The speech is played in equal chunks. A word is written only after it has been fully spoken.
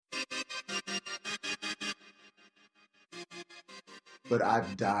but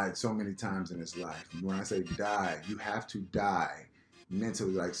I've died so many times in this life. When I say die, you have to die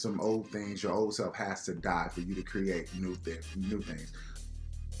mentally. Like some old things, your old self has to die for you to create new things.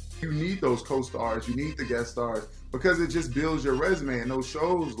 You need those co-stars, you need the guest stars, because it just builds your resume. And those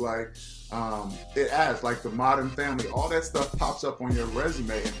shows like it adds, like the Modern Family, all that stuff pops up on your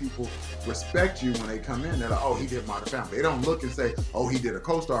resume, and people respect you when they come in. They're like, oh, he did Modern Family. They don't look and say, oh, he did a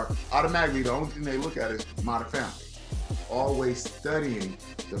co-star. Automatically, the only thing they look at is Modern Family. Always studying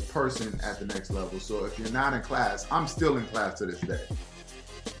the person at the next level. So if you're not in class, I'm still in class to this day.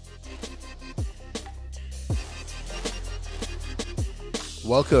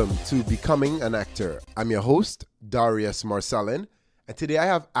 Welcome to Becoming an Actor. I'm your host, Darius Marcellin, and today I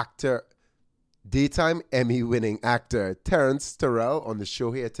have Daytime Emmy-winning actor Terrence Terrell on the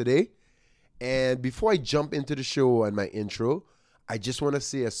show here today. And before I jump into the show and my intro, I just want to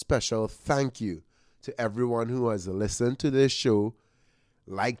say a special thank you to everyone who has listened to this show,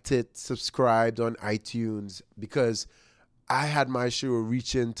 liked it, subscribed on iTunes, because I had my show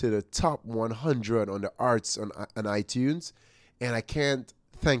reaching to the top 100 on the arts on iTunes, and I can't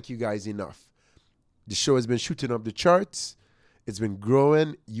thank you guys enough. The show has been shooting up the charts. It's been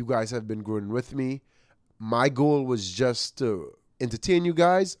growing. You guys have been growing with me. My goal was just to entertain you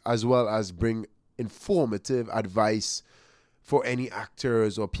guys as well as bring informative advice for any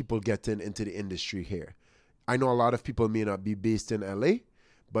actors or people getting into the industry here. I know a lot of people may not be based in LA,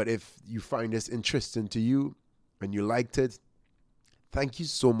 but if you find this interesting to you and you liked it, thank you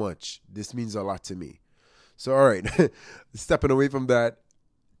so much. This means a lot to me. So, all right, stepping away from that,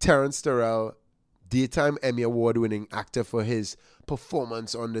 Terrence Terrell, Daytime Emmy Award-winning actor for his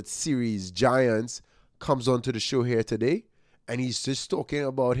performance on the series Giants, comes onto the show here today, and he's just talking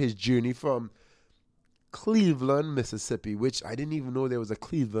about his journey from Cleveland, Mississippi, which I didn't even know there was a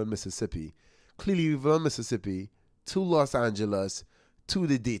Cleveland, Mississippi. Cleveland, Mississippi, to Los Angeles, to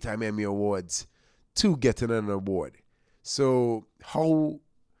the Daytime Emmy Awards, to getting an award. So how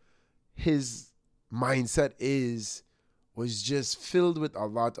his mindset was just filled with a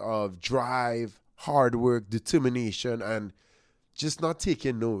lot of drive, hard work, determination, and just not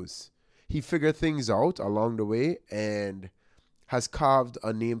taking no's. He figured things out along the way and has carved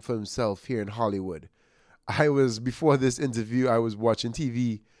a name for himself here in Hollywood. Before this interview, I was watching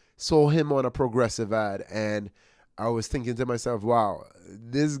TV, saw him on a Progressive ad, and I was thinking to myself, wow,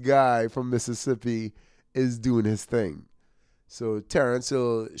 this guy from Mississippi is doing his thing. So Terrence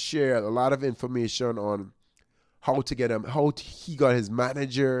will share a lot of information on how to get him, how he got his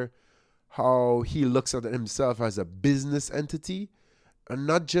manager, how he looks at himself as a business entity and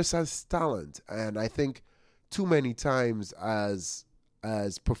not just as talent. And I think too many times as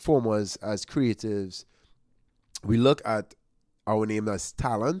performers, as creatives, we look at our name as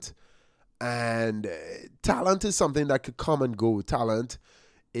talent, and talent is something that could come and go. Talent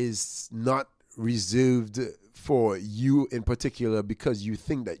is not reserved for you in particular because you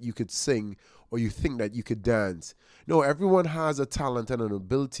think that you could sing or you think that you could dance. No, everyone has a talent and an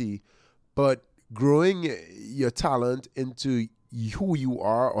ability, but growing your talent into who you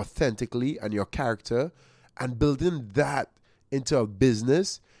are authentically and your character and building that into a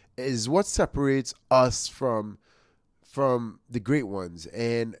business is what separates us from the great ones.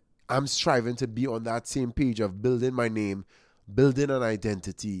 And I'm striving to be on that same page of building my name, building an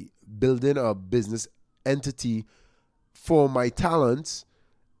identity, building a business entity for my talents,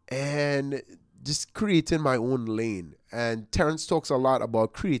 and just creating my own lane. And Terrence talks a lot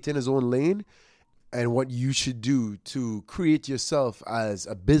about creating his own lane and what you should do to create yourself as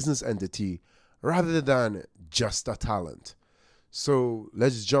a business entity rather than just a talent. So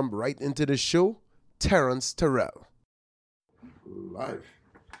let's jump right into the show. Terrence Terrell. Live.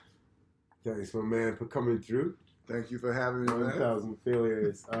 Thanks, my man, for coming through. Thank you for having me, man. 1,000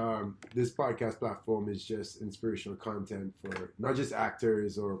 Failures. This podcast platform is just inspirational content for not just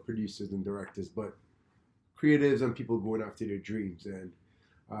actors or producers and directors, but creatives and people going after their dreams. And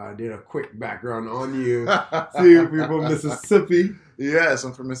I did a quick background on you. See, you're from Mississippi. Yes,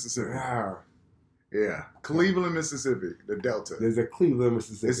 I'm from Mississippi. Wow. Yeah, Cleveland, Mississippi, the Delta. There's a Cleveland,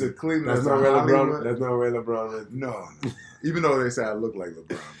 Mississippi. It's a Cleveland. That's not where LeBron. That's not where LeBron went. No. Even though they say I look like LeBron,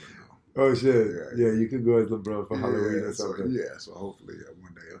 but no. Oh shit! Yeah, you could go as LeBron for Halloween or something. So hopefully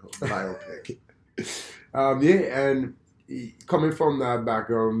one day a biopic. And coming from that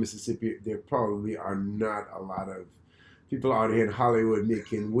background, Mississippi, there probably are not a lot of people out here in Hollywood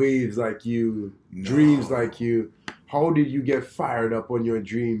making waves like you, dreams like you. How did you get fired up on your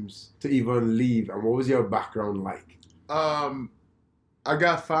dreams to even leave, and what was your background like? I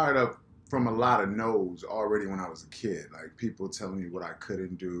got fired up from a lot of no's already when I was a kid. Like people telling me what I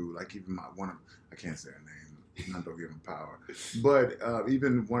couldn't do. Like even I can't say her name, None don't give him power. But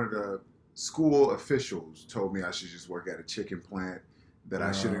even one of the school officials told me I should just work at a chicken plant, that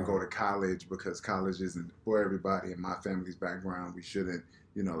I shouldn't go to college because college isn't for everybody. In my family's background, we shouldn't,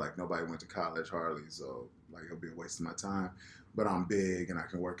 like nobody went to college hardly. So like it'll be a waste of my time. But I'm big and I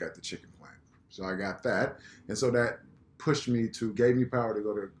can work at the chicken plant. So I got that. And so that gave me power to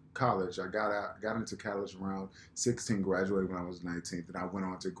go to college. I got into college around 16, graduated when I was 19. Then I went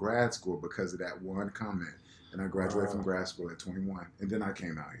on to grad school because of that one comment. And I graduated from grad school at 21. And then I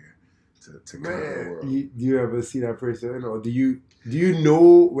came out here to conquer the world. Do you ever see that person? Or do you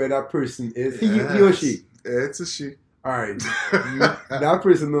know where that person is? He or she? It's a she. All right. That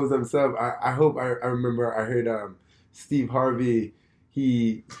person knows themselves. I hope I remember I heard Steve Harvey.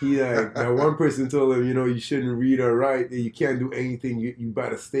 He like that one person told him, you shouldn't read or write, you can't do anything, you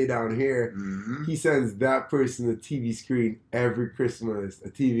better stay down here. Mm-hmm. He sends that person a TV screen every Christmas,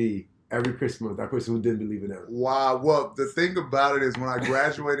 that person who didn't believe in him. Wow. Well, the thing about it is when I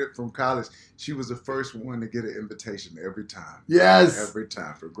graduated from college, she was the first one to get an invitation every time. Yes. Every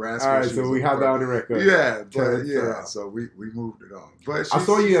time for grad school. All right, so we have that on the record. Yeah, but so we moved it on. But I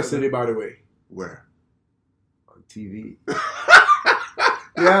saw you yesterday, by the way. Where? On TV.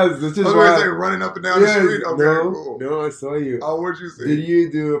 Yes, this is why. Say running up and down the street? Okay, cool. No, I saw you. Oh, what'd you see? Did you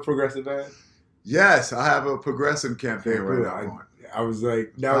do a progressive ad? Yes, I have a progressive campaign right now. I was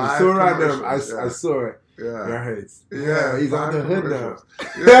like, that was so random. I saw it. Yeah. Right. Yeah, he's on the hood now.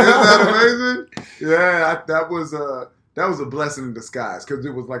 Yeah, isn't that amazing? Yeah, that was a blessing in disguise because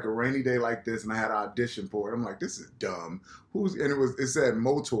it was like a rainy day like this, and I had an audition for it. I'm like, this is dumb. It said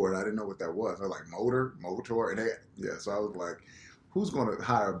Motor, and I didn't know what that was. I was like, motor, and so I was like, who's going to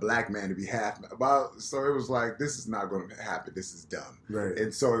hire a black man to be half? So it was like, this is not going to happen. This is dumb. Right.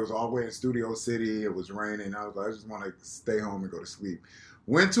 And so it was all the way in Studio City. It was raining. I was like, I just want to stay home and go to sleep.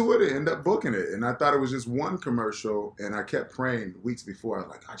 Went to it and ended up booking it. And I thought it was just one commercial. And I kept praying weeks before. I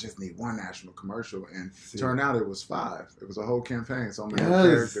was like, I just need one national commercial. And turned out it was 5. It was a whole campaign. So I'm a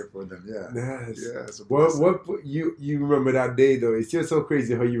character for them. Yeah. Yes. Yeah. What you remember that day, though? It's just so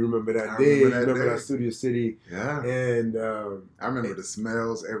crazy how you remember that day. Remember that Studio City. Yeah. And I remember the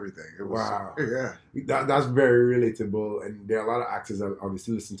smells, everything. It was, wow. Yeah. That's very relatable. And there are a lot of actors that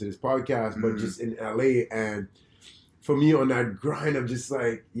obviously listen to this podcast, but just in LA. And for me, on that grind of just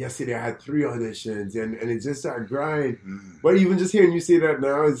like, yesterday I had 3 auditions, and it's just that grind. But even just hearing you say that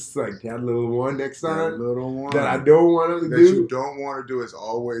now, it's like that little one next time. That little one. That I don't want to do. That you don't want to do is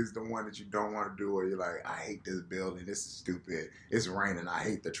always the one that you don't want to do, where you're like, I hate this building. This is stupid. It's raining. I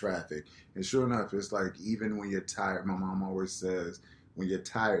hate the traffic. And sure enough, it's like, even when you're tired, my mom always says, when you're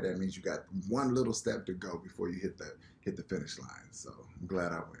tired, that means you got one little step to go before you hit the finish line. So I'm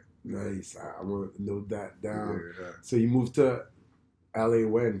glad I went. Nice. I want to note that down. Yeah. So you moved to LA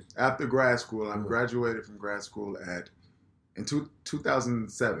when? After grad school. I graduated from grad school in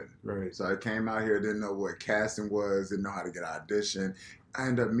 2007. Right. So I came out here, didn't know what casting was, didn't know how to get an audition. I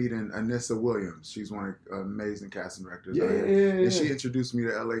ended up meeting Anissa Williams. She's one of the amazing casting directors out here. And she introduced me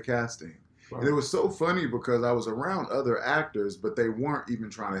to LA casting. Wow. And it was so funny because I was around other actors, but they weren't even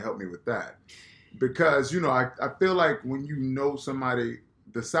trying to help me with that. Because, I feel like when you know somebody,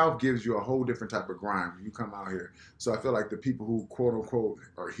 the South gives you a whole different type of grind when you come out here. So I feel like the people who, quote unquote,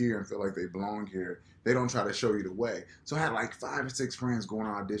 are here and feel like they belong here, they don't try to show you the way. So I had like 5 or 6 friends going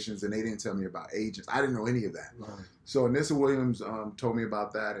on auditions, and they didn't tell me about agents. I didn't know any of that. Right. So Anissa Williams told me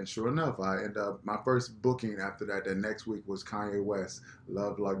about that, and sure enough, I ended up, my first booking after that next week was Kanye West,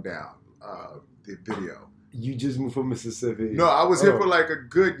 Love Luck Down, the video. You just moved from Mississippi. No, I was here for like a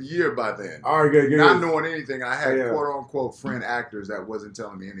good year by then. All right, good. Not knowing anything. I had quote-unquote friend actors that wasn't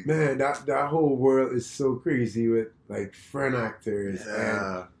telling me anything. Man, that whole world is so crazy with like friend actors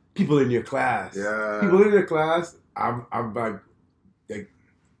and people in your class. Yeah. People in your class, I'm like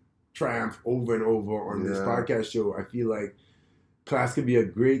triumph over and over on this podcast show. I feel like class could be a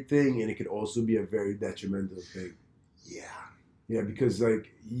great thing, and it could also be a very detrimental thing. Yeah. Yeah, because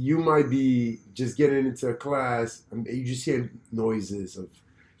like you might be just getting into a class and you just hear noises of,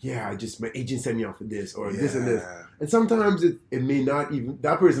 my agent sent me off for this or this and this. And sometimes it may not even,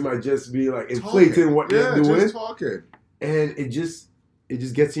 that person might just be like inflating what you're doing. Just talking. And it just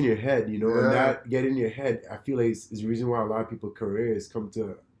gets in your head, and that get in your head, I feel like is the reason why a lot of people's careers come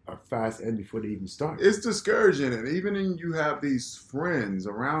to a fast end before they even start. It's discouraging. And even when you have these friends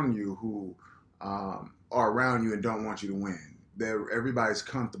around you who are around you and don't want you to win. Everybody's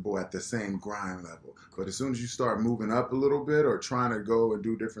comfortable at the same grind level. But as soon as you start moving up a little bit or trying to go and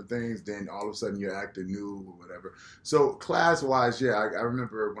do different things, then all of a sudden you're acting new or whatever. So class-wise, I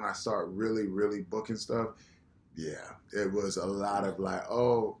remember when I started really, really booking stuff, Yeah, it was a lot of like,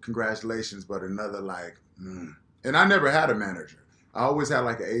 oh, congratulations, but another like, and I never had a manager. I always had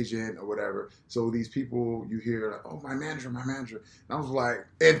like an agent or whatever. So these people you hear like, oh, my manager, my manager. And I was like,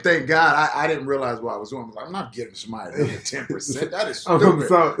 and thank God I didn't realize what I was doing. I was like, I'm not giving somebody 10%. That is stupid.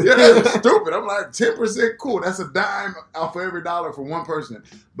 Yeah, that is stupid. I'm like, 10%, cool. That's a dime off of every dollar for one person.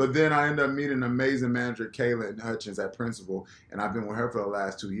 But then I ended up meeting an amazing manager, Kaylin Hutchins, at Principal. And I've been with her for the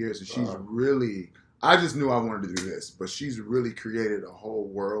last 2 years. And she's really, I just knew I wanted to do this. But she's really created a whole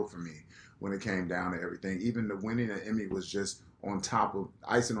world for me when it came down to everything. Even the winning an Emmy was just on top of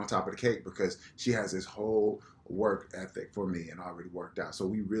icing on top of the cake because she has this whole work ethic for me and already worked out. So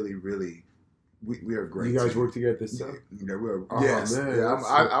we really, really, we are great. You guys team. work together this time? Yeah, yes. Man, yeah,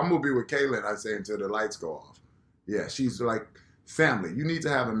 I'm going to be with Kaylin, I say, until the lights go off. Yeah, she's like family. You need to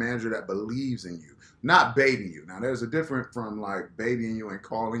have a manager that believes in you, not baiting you. Now, there's a difference from like baiting you and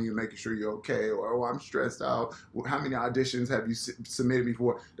calling you, making sure you're okay, or, oh, I'm stressed out. How many auditions have you submitted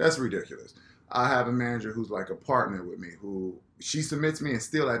before? That's ridiculous. I have a manager who's like a partner with me who she submits me, and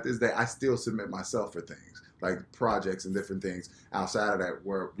still at this day, I still submit myself for things like projects and different things outside of that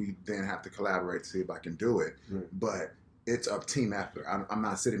where we then have to collaborate to see if I can do it. Right. But it's a team effort. I'm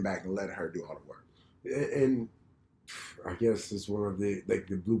not sitting back and letting her do all the work. And I guess it's one of the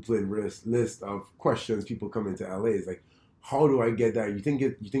blueprint list of questions people come into LA is like, how do I get that? You think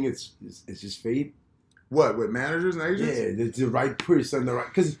it's just fate? What, with managers and agents? Yeah, the right person,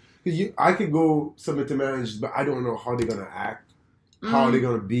 because I could go submit to managers, but I don't know how they're gonna act, how they're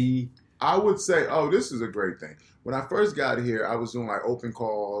gonna be. I would say, this is a great thing. When I first got here, I was doing like open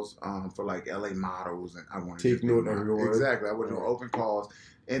calls for like LA models, and I wanted to take note of everyone. Exactly, I was doing open calls,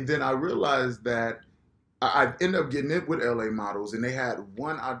 and then I realized that I ended up getting it with LA models, and they had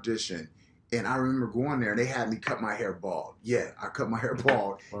one audition. And I remember going there, and they had me cut my hair bald. Yeah, I cut my hair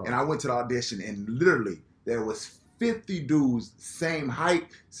bald. Wow. And I went to the audition, and literally, there was 50 dudes, same height,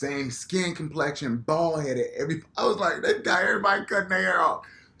 same skin complexion, bald-headed. I was like, they got everybody cutting their hair off.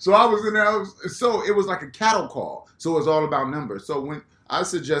 So I was in there. So it was like a cattle call. So it was all about numbers. So when I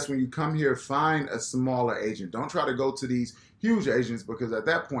suggest when you come here, find a smaller agent. Don't try to go to these huge agents because at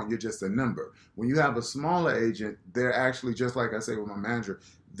that point, you're just a number. When you have a smaller agent, they're actually, just like I say with my manager,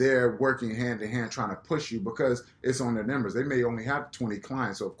 they're working hand in hand trying to push you because it's on their numbers. They may only have 20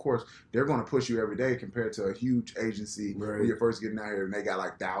 clients. So, of course, they're going to push you every day compared to a huge agency when you're first getting out here and they got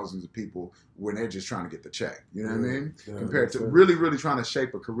like thousands of people when they're just trying to get the check. You know what I mean? Yeah, compared to really, really trying to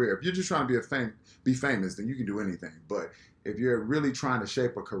shape a career. If you're just trying to be famous, then you can do anything. But if you're really trying to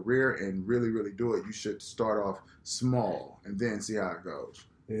shape a career and really, really do it, you should start off small and then see how it goes.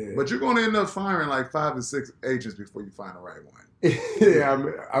 Yeah. But you're going to end up firing like 5 or 6 agents before you find the right one. Yeah,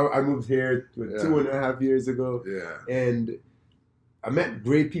 I moved here 2.5 years ago. Yeah, and I met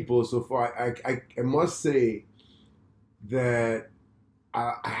great people so far. I must say that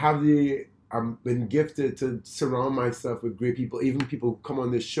I've been gifted to surround myself with great people. Even people who come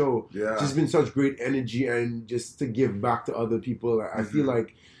on this show. Yeah, just been such great energy and just to give back to other people. I feel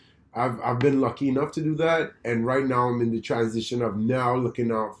like I've been lucky enough to do that, and right now I'm in the transition of now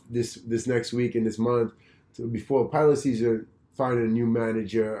looking out this next week and this month before pilot season. Finding a new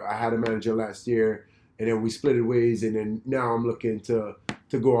manager. I had a manager last year, and then we split ways, and then now I'm looking to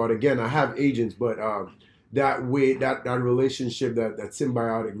go out again. I have agents, but that relationship, that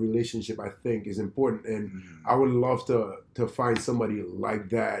symbiotic relationship, I think is important, and I would love to find somebody like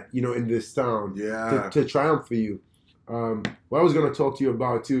that, in this town, to triumph for you. What I was going to talk to you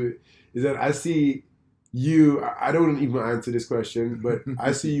about too is that I see you. I don't even answer this question, but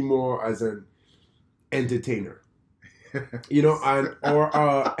I see you more as an entertainer.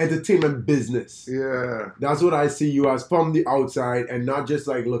 Or entertainment business. Yeah, that's what I see you as from the outside, and not just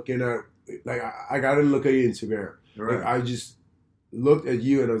like looking at I gotta look at your Instagram. Right. Like, I just looked at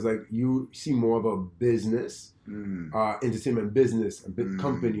you and I was like, you see more of a business, entertainment business, a big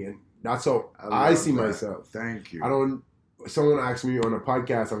company, and that's how I see myself. Thank you. Someone asked me on a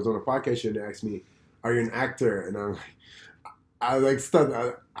podcast. I was on a podcast show. And they asked me, "Are you an actor?" And I'm like, stunned.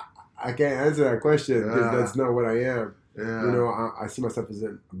 I can't answer that question because that's not what I am. Yeah. I see myself as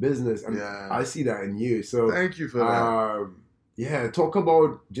a business, and I see that in you. So thank you for that. Talk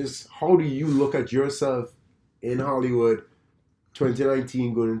about just how do you look at yourself in Hollywood,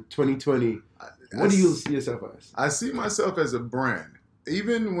 2019 going into 2020. What do you see yourself as? I see myself as a brand.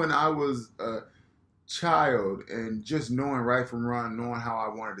 Even when I was a child and just knowing right from wrong, knowing how I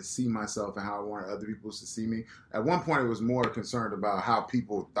wanted to see myself and how I wanted other people to see me. At one point, it was more concerned about how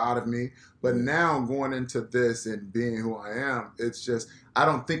people thought of me. But now going into this and being who I am, it's just, I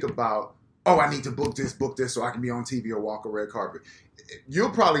don't think about oh, I need to book this so I can be on TV or walk a red carpet. You'll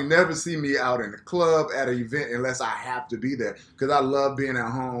probably never see me out in a club at an event unless I have to be there, because I love being at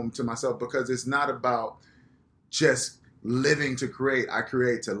home to myself, because it's not about just living to create. I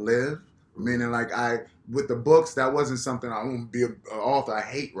create to live, meaning like with the books, that wasn't something I want to be an author. I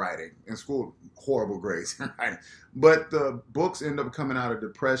hate writing in school, horrible grades in writing. But the books end up coming out of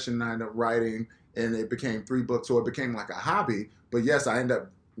depression. I ended up writing, and it became 3 books, so it became like a hobby. But yes, I end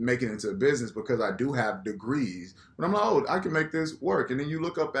up making it into a business because I do have degrees. But I'm like, oh, I can make this work. And then you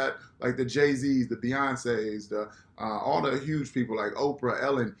look up at like the Jay-Z's, the Beyoncé's, all the huge people like Oprah,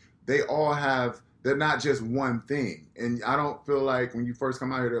 Ellen. They're not just one thing. And I don't feel like when you first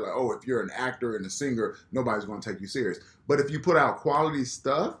come out here, they're like, oh, if you're an actor and a singer, nobody's going to take you serious. But if you put out quality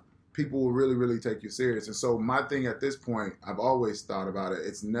stuff, people will really, really take you serious. And so my thing at this point, I've always thought about it.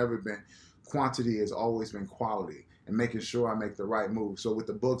 It's never been quantity, has always been quality, and making sure I make the right move. So with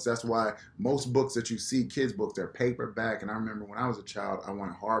the books, that's why most books that you see, kids' books, they're paperback. And I remember when I was a child, I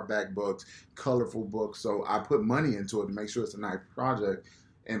wanted hardback books, colorful books. So I put money into it to make sure it's a nice project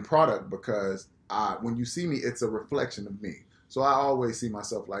and product, because when you see me, it's a reflection of me. So I always see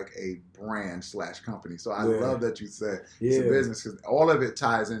myself like a brand / company. So I love that you said it's a business, because all of it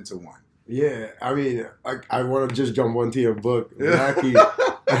ties into one. Yeah, I mean, I want to just jump onto your book, Blackie,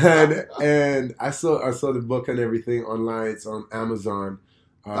 and I saw the book and everything online. It's on Amazon.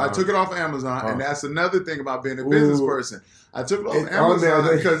 I took it off Amazon, and that's another thing about being a business person. I took it off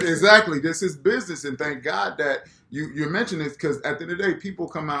Amazon because exactly, this is business, and thank God that you mentioned this, because at the end of the day, people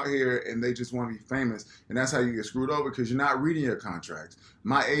come out here and they just want to be famous, and that's how you get screwed over, because you're not reading your contracts.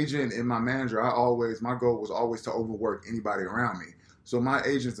 My agent and my manager, my goal was always to overwork anybody around me. So my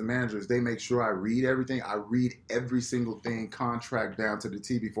agents and managers, they make sure I read everything. I read every single thing, contract down to the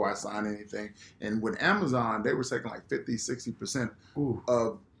T, before I sign anything. And with Amazon, they were taking like 50, 60%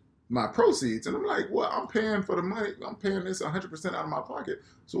 of my proceeds. And I'm like, well, I'm paying for the money. I'm paying this 100% out of my pocket.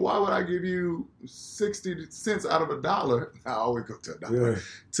 So why would I give you 60 cents out of $1? I always go to $1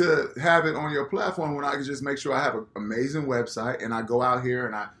 to have it on your platform, when I can just make sure I have an amazing website, and I go out here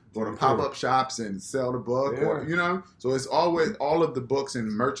and I go to pop-up shops and sell the book, or so it's always, all of the books and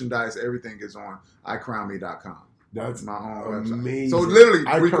merchandise, everything is on iCrownMe.com. That's my own amazing. website. So literally,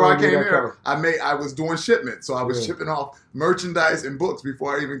 before I came here, I was doing shipment, so I was shipping off merchandise and books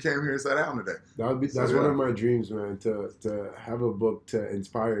before I even came here and sat down today. That's one of my dreams, man, to have a book to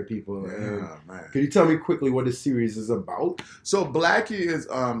inspire people. Yeah, man. Can you tell me quickly what this series is about? So Blackie is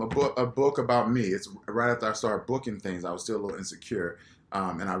a book about me. It's right after I started booking things, I was still a little insecure.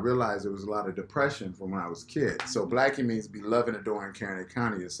 And I realized there was a lot of depression from when I was a kid. So Blackie means be loving, adoring, caring, and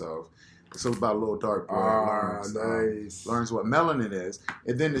kind of yourself. So it's about a little dark boy learns what melanin is.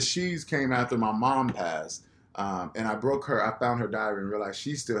 And then the she's came after my mom passed. And I found her diary and realized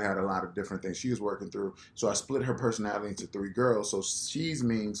she still had a lot of different things she was working through. So I split her personality into 3 girls. So she's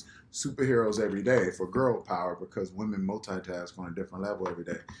means superheroes every day for girl power, because women multitask on a different level every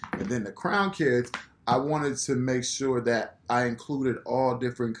day. And then the Crown Kids, I wanted to make sure that I included all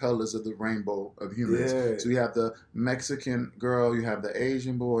different colors of the rainbow of humans. Yeah. So you have the Mexican girl, you have the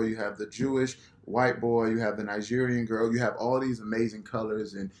Asian boy, you have the Jewish white boy, you have the Nigerian girl, you have all these amazing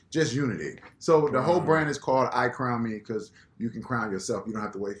colors and just unity. So the whole brand is called I Crown Me, because you can crown yourself. You don't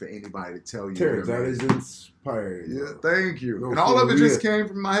have to wait for anybody to tell you. Terrence, that is inspiring. Yeah, thank you. And all of it just came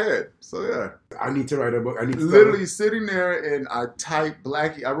from my head. So yeah. I need to write a book. I need to literally sitting there and I typed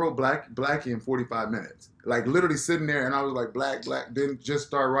Blackie. I wrote Blackie in 45 minutes. Like literally sitting there, and I was like, black. Then just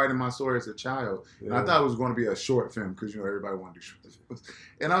start writing my story as a child. Yeah. And I thought it was going to be a short film, because everybody wanted to do short films.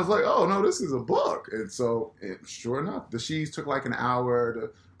 And I was like, oh no, this is a book. And so, sure enough, the She's took like an hour.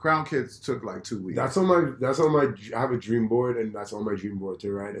 The Crown Kids took like 2 weeks. That's on my. I have a dream board, and that's on my dream board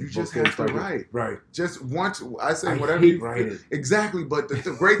to write. You just have to write. Right. Just once I say whatever you write. Exactly. But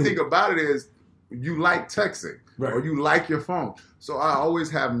the great thing about it is, you like texting, or you like your phone. So I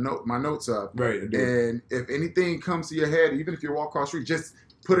always have my notes up. Right. And if anything comes to your head, even if you walk across the street, just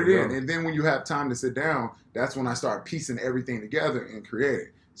put it in. And then when you have time to sit down, that's when I start piecing everything together and creating.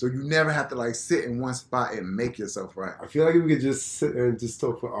 So you never have to like sit in one spot and make yourself right. I feel like we could just sit there and just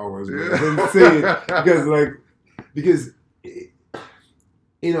talk for hours. Yeah. because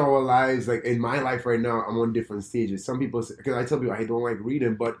in our lives, like in my life right now, I'm on different stages. Some people, because I tell people I don't like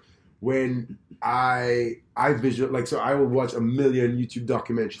reading, but when I visual, like, so I will watch a million YouTube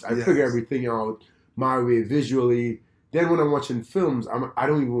documentaries. I figure everything out my way visually. Then when I'm watching films, I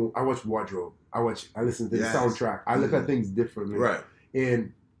watch wardrobe. I listen to the soundtrack. I look at things differently. Right.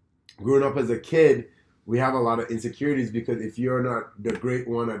 And growing up as a kid, we have a lot of insecurities, because if you're not the great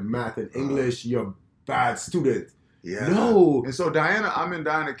one at math and English, you're a bad student. Yeah. No. And so I'm in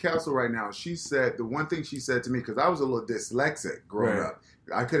Diana Castle right now. She said, the one thing she said to me, because I was a little dyslexic growing up.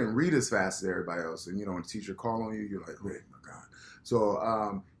 I couldn't read as fast as everybody else. And, when a teacher call on you, you're like, oh, my God.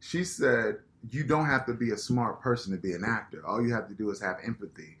 So she said, you don't have to be a smart person to be an actor. All you have to do is have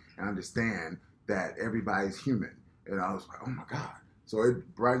empathy and understand that everybody's human. And I was like, oh, my God. So,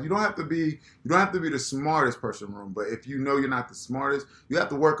 Brian, you don't have to be the smartest person in the room, but if you know you're not the smartest, you have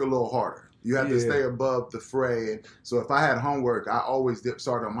to work a little harder. You have to stay above the fray. And so if I had homework, I always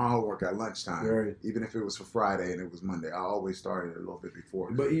started on my homework at lunchtime, even if it was for Friday and it was Monday. I always started a little bit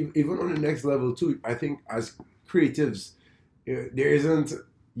before. But even on the next level, too, I think as creatives, there isn't,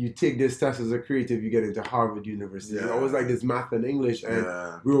 you take this test as a creative, you get into Harvard University. It's always like this math and English. And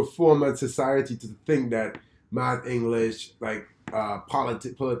we were formed in society to think that math, English, like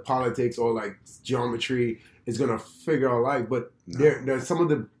politics or like geometry is going to figure out life. But there's some of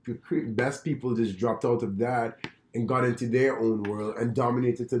the best people just dropped out of that and got into their own world and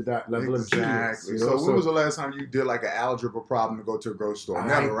dominated to that level of genius. So when was the last time you did like an algebra problem to go to a grocery store?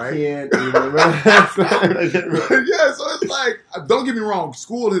 Never, right? I can't remember. Yeah, so it's like, don't get me wrong,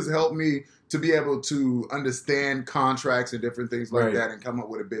 school has helped me to be able to understand contracts and different things like that and come up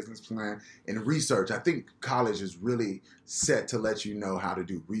with a business plan and research. I think college is really set to let you know how to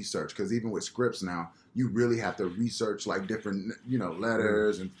do research, because even with scripts now, you really have to research like different,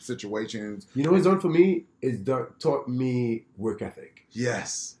 letters and situations. You know what's done for me? It's taught me work ethic.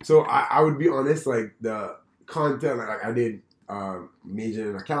 Yes. So I would be honest, like the content, like I did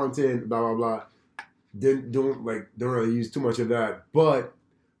major in accounting, blah, blah, blah. Don't really use too much of that. But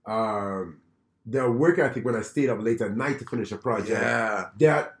the work ethic when I stayed up late at night to finish a project. Yeah.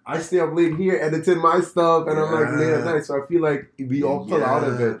 That I stay up late here editing my stuff and I'm like late at night. So I feel like we all pull out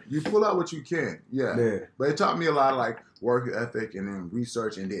of it. You pull out what you can. Yeah. But it taught me a lot of like work ethic and then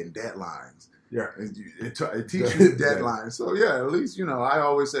research and then deadlines. Yeah. It teaches you deadlines. So yeah, at least, I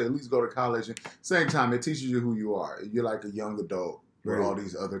always say at least go to college. And same time, it teaches you who you are. You're like a young adult with all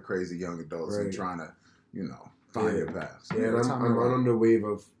these other crazy young adults and trying to, find your path. So and I'm on the wave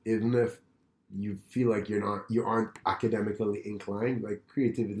of, even if you feel like you aren't academically inclined, like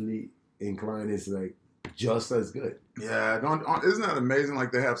creatively inclined is like just as good. Yeah, isn't that amazing?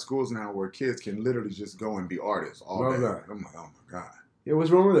 Like they have schools now where kids can literally just go and be artists all day. I'm like, oh my God. Yeah, what's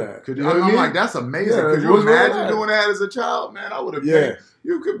wrong with that? I'm like, that's amazing. Could you imagine doing that as a child? Man, I would have been.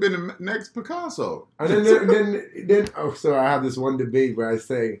 You could have been the next Picasso. And then so I have this one debate where I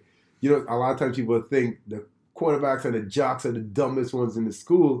say, a lot of times people think the quarterbacks and the jocks are the dumbest ones in the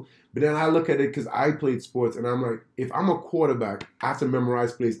school. But then I look at it because I played sports and I'm like, if I'm a quarterback, I have to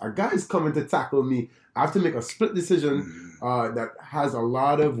memorize plays. A guy's coming to tackle me. I have to make a split decision that has a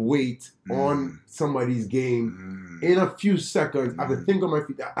lot of weight on somebody's game in a few seconds. I have to think on my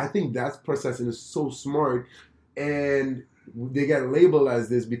feet. I think that processing is so smart. And they get labeled as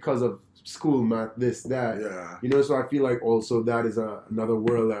this because of school math, this, that. Yeah. So I feel like also that is another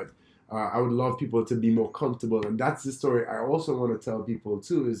world that I would love people to be more comfortable. And that's the story I also want to tell people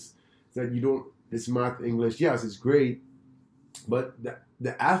too, is that this math, English, yes, it's great, but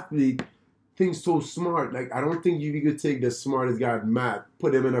the athlete thinks so smart. Like, I don't think you could take the smartest guy at math,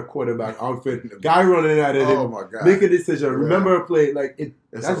 put him in a quarterback outfit, guy running at it, my God, make a decision, remember a play. Like,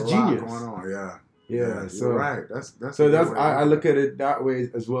 that's genius. Going on, yeah. So you're right. That's I look at it that way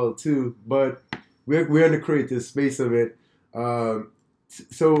as well too. But we're in the creative space of it.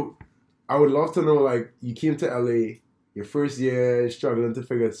 So I would love to know, like, you came to LA. Your first year struggling to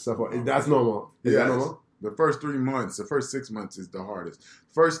figure stuff out. That's normal. Is that normal? The first 3 months, the first 6 months is the hardest.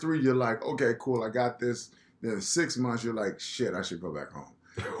 First 3, you're like, okay, cool, I got this. Then 6 months, you're like, shit, I should go back home.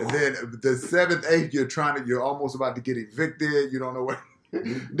 And then the 7th, 8th, you're almost about to get evicted. You don't know what.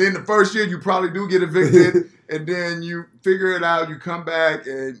 Then the first year, you probably do get evicted. And then you figure it out. You come back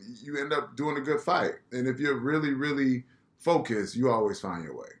and you end up doing a good fight. And if you're really, really focused, you always find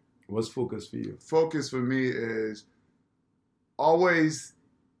your way. What's focus for you? Focus for me is always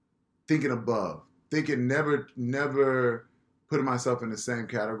thinking above, never putting myself in the same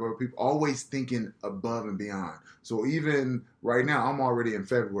category of people, always thinking above and beyond. So even right now, I'm already in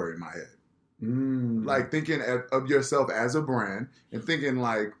February in my head. Like thinking of yourself as a brand and thinking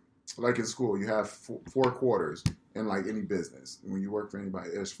like in school, you have 4 quarters in like any business. When you work for anybody,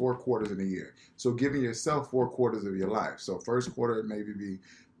 there's 4 quarters in a year. So giving yourself 4 quarters of your life. So first quarter maybe be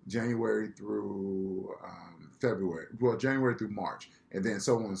January through February, January through March, and then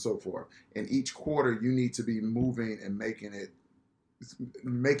so on and so forth. And each quarter, you need to be moving and making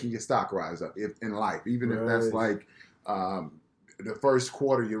your stock rise up in life, even if that's like the first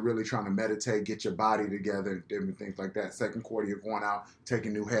quarter, you're really trying to meditate, get your body together, and different things like that. Second quarter, you're going out,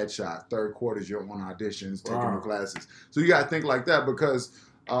 taking new headshots. Third quarter, you're on auditions, taking new classes. So you got to think like that because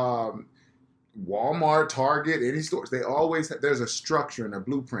Walmart, Target, any stores, they always have, there's a structure and a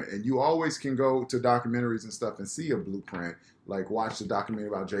blueprint, and you always can go to documentaries and stuff and see a blueprint. Like watch the documentary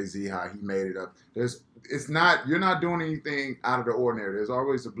about Jay-Z, how he made it up. You're not doing anything out of the ordinary. There's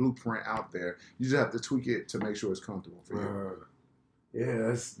always a blueprint out there. You just have to tweak it to make sure it's comfortable for you.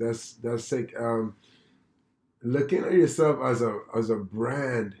 Yeah, that's sick. Looking at yourself as a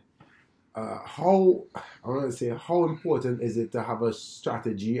brand, how important is it to have a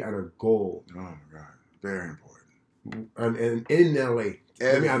strategy and a goal? Oh my God, very important. And in LA,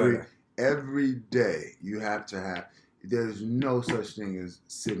 every day you have to have. There's no such thing as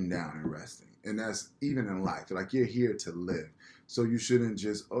sitting down and resting, and that's even in life. Like you're here to live, so you shouldn't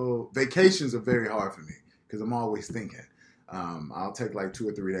just. Vacations are very hard for me because I'm always thinking. I'll take like 2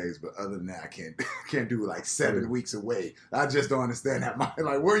 or 3 days, but other than that, I can't do like 7 weeks away. I just don't understand that.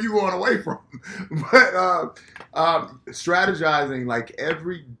 Like, where are you going away from? But strategizing like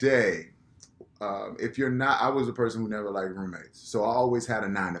every day. If you're not, I was a person who never liked roommates, so I always had a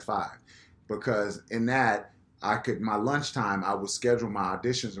 9 to 5 because in that. My lunchtime, I would schedule my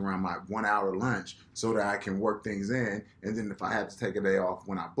auditions around my 1 hour lunch so that I can work things in. And then if I had to take a day off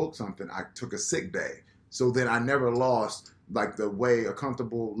when I booked something, I took a sick day. So then I never lost like the way a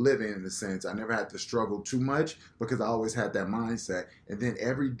comfortable living in a sense. I never had to struggle too much because I always had that mindset. And then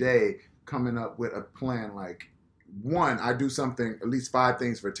every day coming up with a plan, like one, I do something, at least 5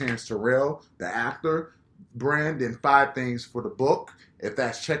 things for Terrence Terrell, the actor brand, and 5 things for the book. If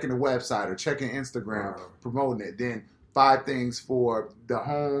that's checking the website or checking Instagram, promoting it, then 5 things for the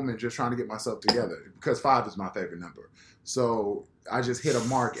home and just trying to get myself together because 5 is my favorite number. So I just hit a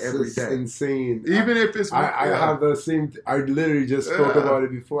mark every day. It's insane. Even if it's... I have the same... I literally just spoke about it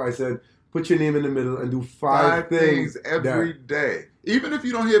before. I said, put your name in the middle and do 5 things every day. Even if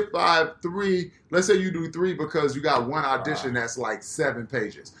you don't hit 3, let's say you do 3 because you got one audition that's like 7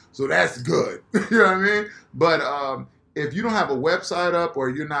 pages. So that's good. You know what I mean? But if you don't have a website up or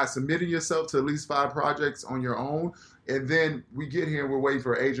you're not submitting yourself to at least 5 projects on your own, and then we get here and we're waiting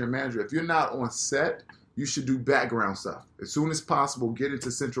for an agent and manager. If you're not on set, you should do background stuff. As soon as possible, get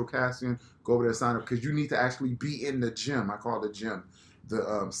into Central Casting, go over there, sign up, because you need to actually be in the gym. I call it the gym,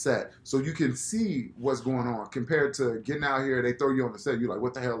 the set. So you can see what's going on compared to getting out here, they throw you on the set, you're like,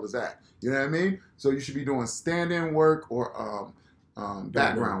 what the hell is that? You know what I mean? So you should be doing stand-in work or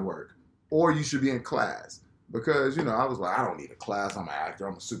background work. Or you should be in class. Because, you know, I was like, I don't need a class. I'm an actor.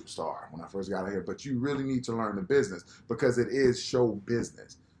 I'm a superstar when I first got out here. But you really need to learn the business because it is show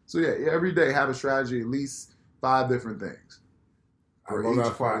business. So, yeah, every day have a strategy, at least 5 different things. I love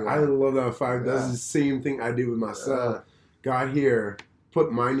that 5. I love that 5. That's the same thing I did with myself. Got here,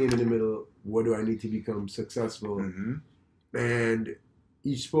 put my name in the middle. What do I need to become successful? Mm-hmm. And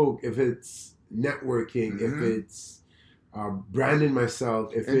each spoke, if it's networking, if it's branding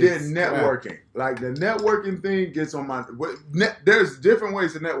myself, then networking. Like the networking thing gets on my. There's different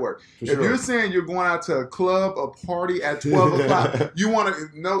ways to network. You're saying you're going out to a club, a party at 12 o'clock, you want to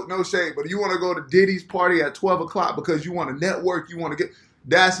no shade, but you want to go to Diddy's party at 12 o'clock because you want to network. You want to get.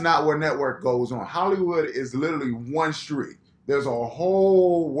 That's not where network goes on. Hollywood is literally one street. There's a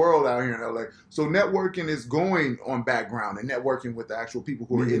whole world out here in LA. So networking is going on background and networking with the actual people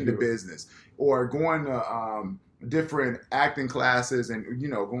who are in the business or going to different acting classes and, you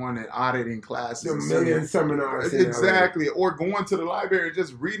know, going and auditing classes. A million seminars. Exactly. Or going to the library and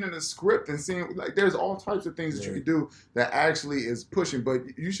just reading the script and seeing, like, there's all types of things that you can do that actually is pushing.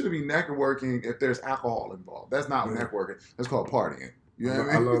 But you should be networking if there's alcohol involved. That's not networking. That's called partying. You know what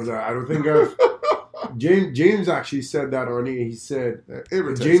I mean? I love that. I don't think James actually said that on here. He said,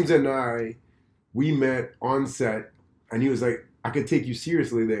 James and I, we met on set, and he was like, I could take you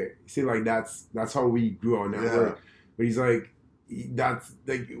seriously there. See, like that's how we grew our network. But he's like, that's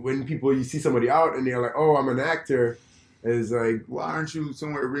like when you see somebody out and they're like, oh, I'm an actor, it's like, why aren't you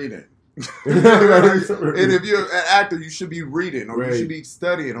somewhere reading? And if you're an actor, you should be reading or you should be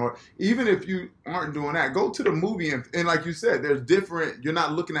studying, or even if you aren't doing that, go to the movie and like you said, there's different. You're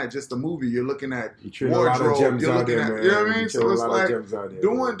not looking at just the movie. You're looking at wardrobe. You're looking at, you know what I mean? So it's like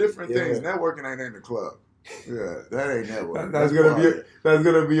doing different things. Networking ain't in the club. Yeah, that ain't networking. That's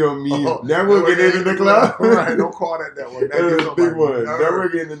gonna be on me. Networking in the club. Right? Don't call that networking. That is a big one.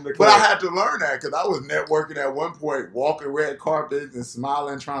 Networking in the club. But I had to learn that because I was networking at one point, walking red carpets and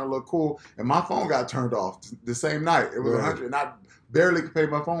smiling, trying to look cool, and my phone got turned off the same night. It was 100, and I barely could pay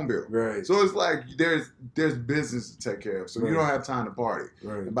my phone bill. Right. So it's like there's business to take care of. So you don't have time to party.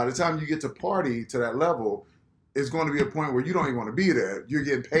 Right. And by the time you get to party to that level, it's going to be a point where you don't even want to be there. You're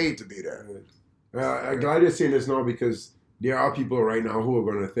getting paid to be there. I'm glad you're saying this now because there are people right now who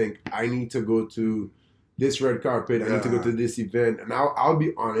are going to think, I need to go to this red carpet. I need to go to this event. And I'll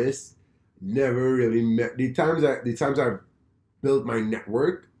be honest, never really met. The times I've built my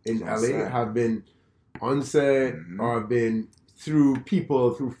network in LA have been on set or have been through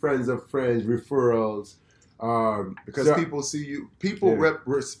people, through friends of friends, referrals. Because people see you,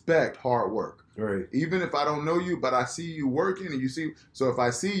 respect hard work. Right. Even if I don't know you, but I see you working and you see, so if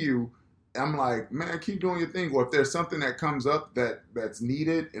I see you, I'm like, man, keep doing your thing. Or if there's something that comes up that's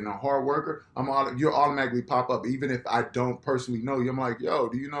needed in a hard worker, you'll automatically pop up. Even if I don't personally know you, I'm like, yo,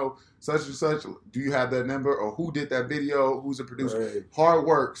 do you know such and such? Do you have that number? Or who did that video? Who's a producer? Right. Hard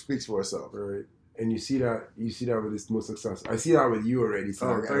work speaks for itself. Right. And you see that with this most success. I see that with you already. So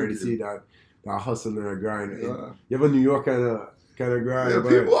I already see that hustle and that grind. Yeah. You have a New York kind of grind. Yeah,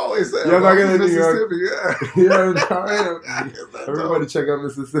 people always say, yeah, back in Mississippi, Everybody check out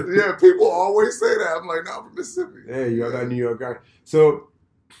Mississippi. Yeah, people always say that. I'm like, no, I'm from Mississippi. Yeah, you got that New York grind. So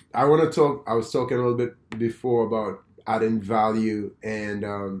I want to talk, I was talking a little bit before about adding value,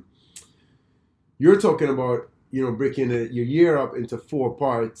 and you're talking about, breaking your year up into 4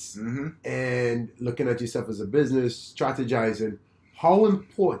 parts and looking at yourself as a business, strategizing. How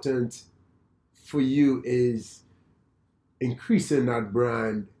important for you is increasing that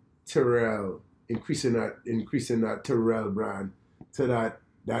brand, Terrell, increasing that Terrell brand to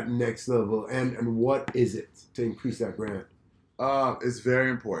that next level, and what is it to increase that brand? It's very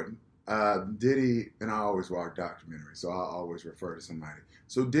important. Diddy, and I always watch documentaries, so I always refer to somebody.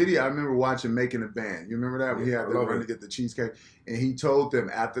 So Diddy, I remember watching Making a Band. You remember that? He had them run to get the cheesecake, and he told them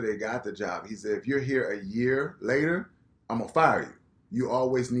after they got the job, he said, if you're here a year later, I'm going to fire you. You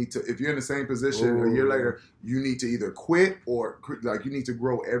always need to, if you're in the same position a year later, you need to either quit or you need to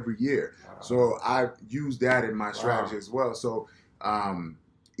grow every year. Wow. So I used that in my strategy as well. So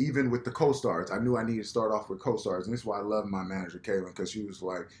even with the co-stars, I knew I needed to start off with co-stars. And this is why I love my manager, Kaylin, because she was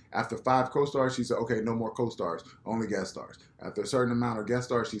like, after 5 co-stars, she said, okay, no more co-stars, only guest stars. After a certain amount of guest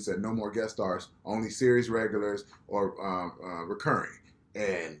stars, she said, no more guest stars, only series regulars or recurring.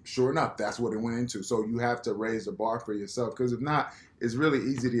 And sure enough, that's what it went into. So you have to raise the bar for yourself, because if not, it's really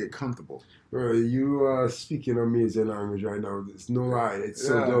easy to get comfortable. Bro, you are speaking amazing language right now. It's no lie. It's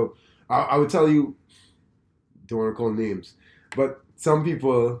so dope. I would tell you, don't want to call names, but some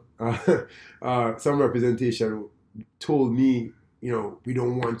people, some representation told me, we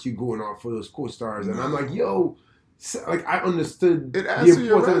don't want you going out for those co-stars. And I'm like, yo, like I understood it adds the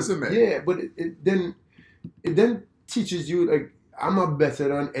importance. To your resume. Yeah, but it then teaches you, like, I'm not better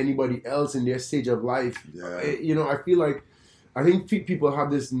than anybody else in their stage of life. Yeah. I think people have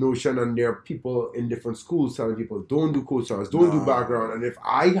this notion, and there are people in different schools telling people, don't do co-stars, don't do background. And if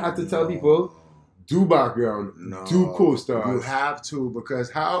I had to tell people, do background, do co-stars. You have to,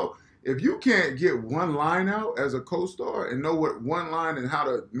 because if you can't get one line out as a co-star and know what one line and how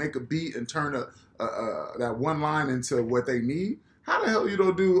to make a beat and turn that one line into what they need, how the hell you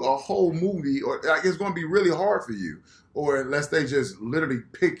don't do a whole movie? Or like, it's going to be really hard for you. Or unless they just literally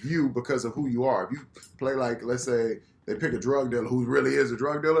pick you because of who you are. If you play like, let's say, they pick a drug dealer who really is a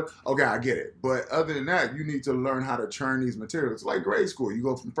drug dealer, okay, I get it. But other than that, you need to learn how to churn these materials. It's like grade school. You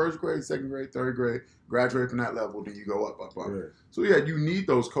go from 1st grade, 2nd grade, 3rd grade, graduate from that level, then you go up. Right. So yeah, you need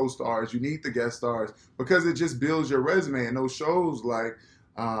those co-stars, you need the guest stars, because it just builds your resume. And those shows, like,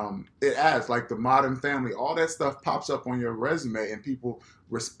 it adds, like the Modern Family, all that stuff pops up on your resume, and people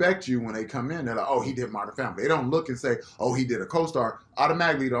respect you when they come in. They're like, oh, he did Modern Family. They don't look and say, oh, he did a co-star.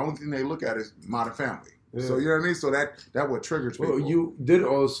 Automatically, the only thing they look at is Modern Family. Yeah. So you know what I mean? So that what triggers people. Well, you did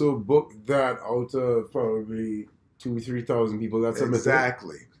also book that out of probably 2,000-3,000 people. That's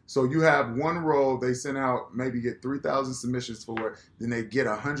exactly. So you have one role, they send out, maybe get 3,000 submissions for it. Then they get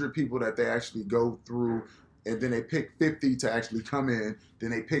 100 people that they actually go through, and then they pick 50 to actually come in. Then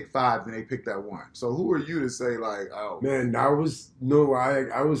they pick 5, then they pick that one. So who are you to say, like, oh man, I was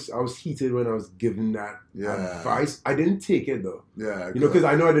heated when I was given that advice. I didn't take it though. Yeah, because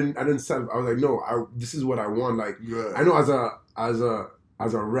I know I didn't sell. I was like, no, this is what I want. Like, I know as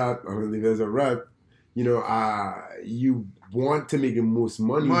a rep, I believe as a rep, you want to make the most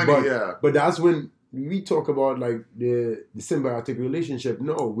money, but that's when we talk about like the symbiotic relationship.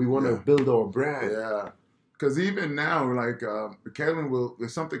 No, we want to build our brand. Yeah. Because even now, like, Kaylin will, if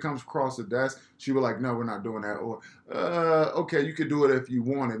something comes across the desk, she will like, no, we're not doing that. Or, okay, you could do it if you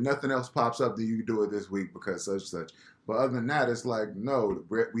want it. Nothing else pops up, then you can do it this week because such and such. But other than that, it's like, no,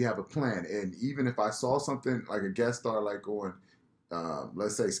 we have a plan. And even if I saw something like a guest star, like on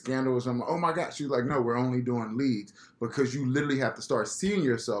let's say Scandal or something. Oh my gosh, she's like, no, we're only doing leads because you literally have to start seeing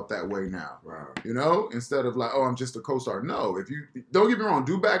yourself that way now. Wow. You know, instead of like, oh, I'm just a co-star. No, if you don't get me wrong,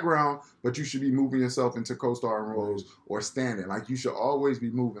 do background, but you should be moving yourself into co-star roles or standing. Like you should always be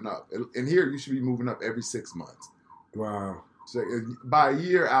moving up. And here you should be moving up every 6 months. Wow. So by a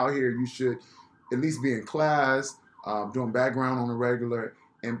year out here, you should at least be in class, doing background on the regular,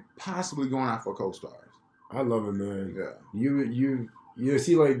 and possibly going out for co-stars. I love it, man. Yeah. You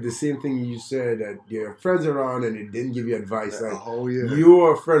see, like, the same thing you said, that your friends around and they didn't give you advice. Like, oh, yeah.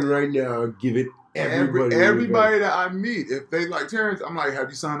 You're a friend right now. Give it everybody that I meet. If they like Terrence, I'm like, have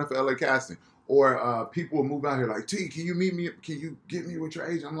you signed up for LA Casting? Or people will move out here like, T, can you meet me? Can you get me with your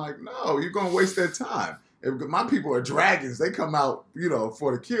agent? I'm like, no, you're going to waste that time. My people are dragons. They come out,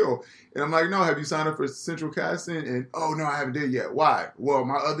 for the kill. And I'm like, no, have you signed up for Central Casting? And, oh, no, I haven't did yet. Why? Well,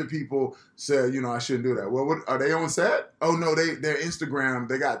 my other people said, I shouldn't do that. Well, what, are they on set? Oh, no, their Instagram,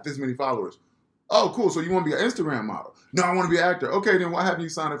 they got this many followers. Oh, cool. So you want to be an Instagram model? No, I want to be an actor. Okay, then why haven't you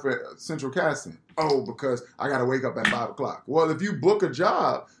signed up for Central Casting? Oh, because I got to wake up at 5 o'clock. Well, if you book a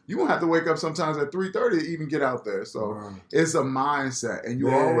job, you won't have to wake up sometimes at 3:30 to even get out there. So it's a mindset. And you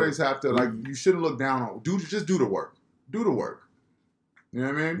always have to, like, you shouldn't look down on, just do the work. Do the work. You know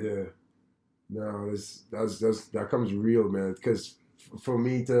what I mean? Yeah. No, that comes real, man. Because for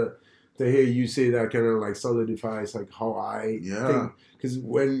me to hear you say that kind of like solidifies like how I think. Because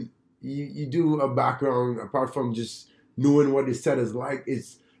when you do a background, apart from just knowing what the set is like,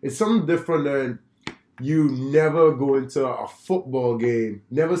 it's something different than you never go into a football game,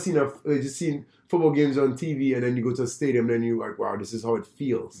 never just seen football games on TV, and then you go to a stadium, and then you're like, wow, this is how it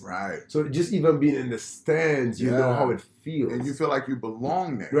feels. Right. So just even being in the stands, you know how it feels. And you feel like you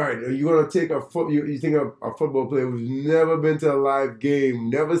belong there. Right. You're going to take you think of a football player who's never been to a live game,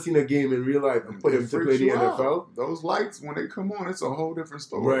 never seen a game in real life, and put him to play the NFL. Those lights, when they come on, it's a whole different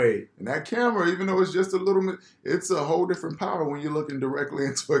story. Right. And that camera, even though it's just a little bit, it's a whole different power when you're looking directly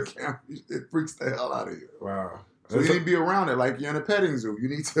into a camera. It freaks the hell out of you. Wow. So you need to be around it like you're in a petting zoo. You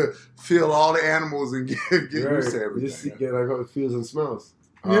need to feel all the animals and get used to everything. Just get like how it feels and smells.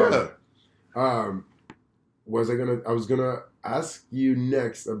 Yeah. I was gonna ask you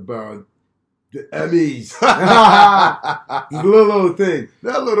next about the Emmys. The little thing.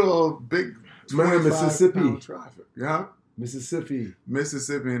 That little big Mississippi traffic. Yeah. Mississippi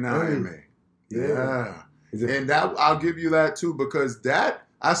and now Emmy. Yeah. And that I'll give you that too, because that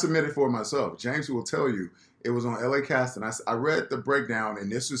I submitted for myself. James will tell you. It was on LA Casting. I read the breakdown,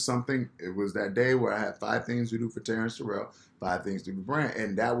 and this was something, it was that day where I had 5 things to do for Terrence Terrell, 5 things to do for Brand,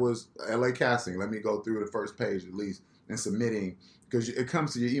 and that was LA Casting. Let me go through the first page at least and submitting, because it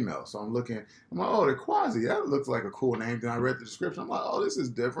comes to your email. So I'm like, oh, the Quasi, that looks like a cool name. Then I read the description. I'm like, oh, this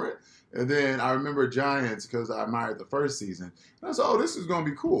is different. And then I remember Giants, because I admired the first season. And I said, oh, this is going to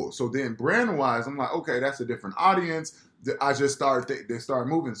be cool. So then brand-wise, I'm like, okay, that's a different audience. I just they started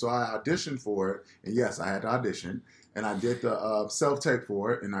moving. So I auditioned for it. And yes, I had to audition. And I did the self-tape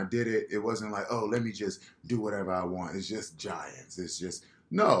for it. And I did it. It wasn't like, oh, let me just do whatever I want. It's just Giants. It's just,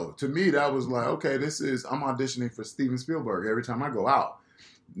 no. To me, that was like, okay, I'm auditioning for Steven Spielberg every time I go out.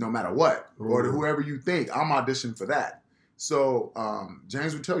 No matter what. Or whoever you think, I'm auditioning for that. So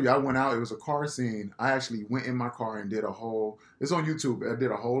James would tell you, I went out. It was a car scene. I actually went in my car and did it's on YouTube. I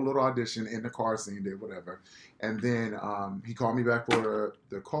did a whole little audition in the car scene, did whatever. And then he called me back for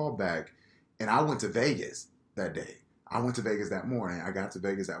the callback. And I went to Vegas that day. I went to Vegas that morning. I got to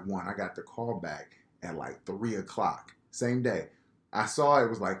Vegas at 1. I got the call back at like 3 o'clock. Same day. I saw it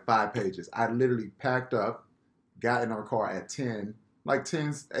was like 5 pages. I literally packed up, got in our car at 10, like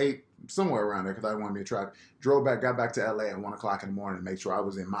 10, 8, somewhere around there, because I didn't want to be in traffic. Drove back, got back to LA at 1 o'clock in the morning to make sure I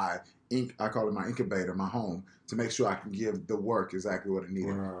was in my I call it my incubator, my home, to make sure I can give the work exactly what it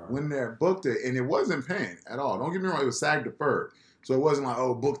needed. Wow. Went there, booked it, and it wasn't paying at all. Don't get me wrong, it was SAG deferred. So it wasn't like,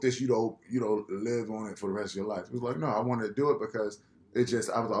 oh, book this, you don't live on it for the rest of your life. It was like, no, I wanted to do it because I was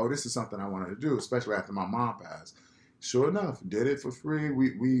like, oh, this is something I wanted to do, especially after my mom passed. Sure enough, did it for free.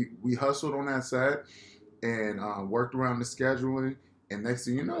 We hustled on that set and worked around the scheduling. And next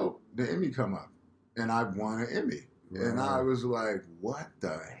thing you know, the Emmy come up. And I won an Emmy. Wow. And I was like, what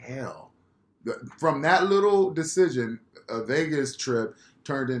the hell? From that little decision, a Vegas trip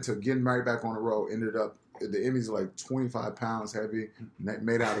turned into getting right back on the road. Ended up, the Emmys are like 25 pounds heavy,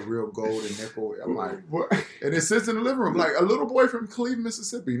 made out of real gold and nickel. I'm like, what? And it sits in the living room. Like a little boy from Cleveland,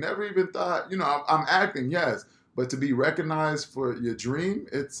 Mississippi. Never even thought, I'm acting, yes. But to be recognized for your dream,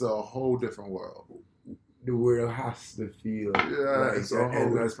 it's a whole different world. the world has to feel like it's an a whole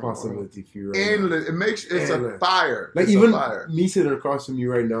endless different possibility for you right endless. It makes it's Endless. a fire. Like It's even a fire. me sitting across from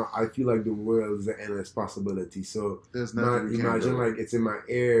you right now, I feel like the world is an endless possibility. So There's nothing you can't imagine do. like it's in my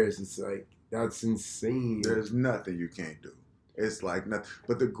ears. It's like that's insane. There's nothing you can't do. It's like nothing.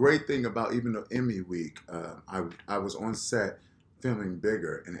 But the great thing about even the Emmy week, I was on set filming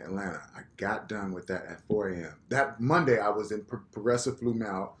Bigger in Atlanta. I got done with that at 4 a.m. That Monday, I was in Progressive, flew me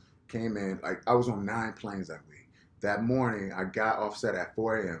out, came in. Like I was on 9 planes that week. That morning, I got off set at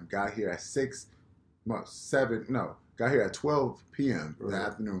 4 a.m. Got here at got here at 12 p.m. in the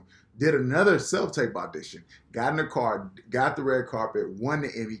afternoon. Did another self-tape audition. Got in the car, got the red carpet, won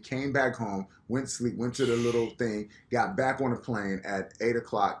the Emmy, came back home, went to sleep, went to the little thing, got back on the plane at 8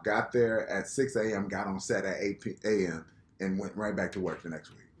 o'clock, got there at 6 a.m., got on set at 8 a.m., and went right back to work the next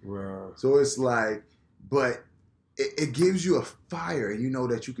week. Wow. So it's like, but it gives you a fire, and you know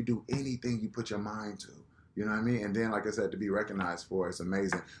that you could do anything you put your mind to. You know what I mean? And then, like I said, to be recognized for it's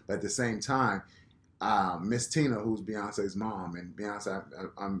amazing. But at the same time, Miss Tina, who's Beyonce's mom, and Beyonce,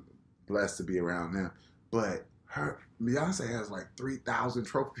 I'm blessed to be around them. But Beyonce has like 3,000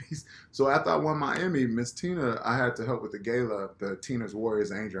 trophies. So after I won my Emmy, Miss Tina, I had to help with the gala, the Tina's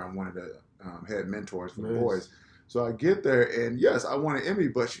Warriors Angel. I'm one of the head mentors for the boys. So I get there, and yes, I won an Emmy,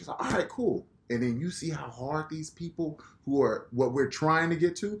 but she's like, all right, cool. And then you see how hard these people who are what we're trying to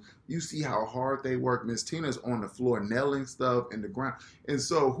get to, you see how hard they work. Miss Tina's on the floor nailing stuff in the ground. And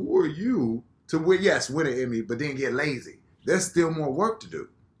so who are you to win an Emmy, but then get lazy? There's still more work to do.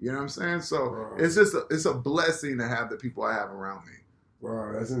 You know what I'm saying? So it's just it's a blessing to have the people I have around me.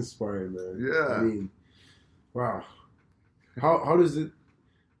 Wow, that's inspiring, man. Yeah. I mean, wow. How does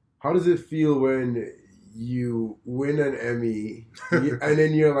it feel when you win an Emmy and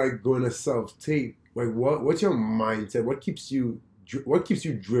then you're like going to self-tape? Like what's your mindset? What keeps you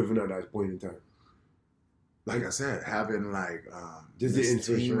driven at that point in time? Like I said, having like just the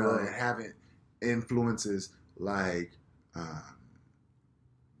intuition and having influences like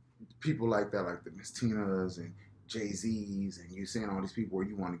people like that, like the Miss Tinas and Jay-Z's, and you seeing all these people where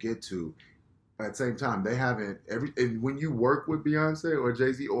you want to get to. But at the same time, they haven't and when you work with Beyonce or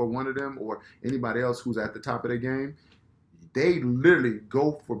Jay-Z or one of them or anybody else who's at the top of their game, they literally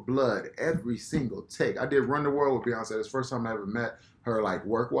go for blood every single take. I did Run the World with Beyonce. It's the first time I ever met her, like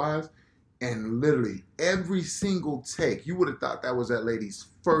work-wise, and literally every single take, you would have thought that was that lady's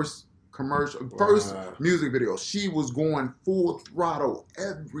first commercial, first music video. She was going full throttle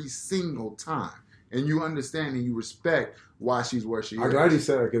every single time, and you understand and you respect why she's where she is. I'm glad you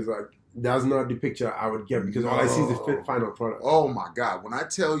said that, because like that's not the picture I would get, because all I see is the final product. Oh my God! When I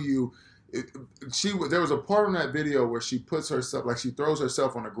tell you, there was a part in that video where she puts herself, like she throws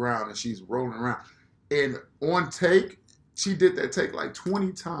herself on the ground and she's rolling around, and on take, she did that take like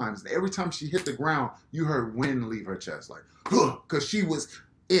 20 times. And every time she hit the ground, you heard wind leave her chest, like, because she was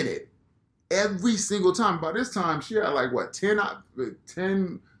in it every single time. By this time, she had like what 10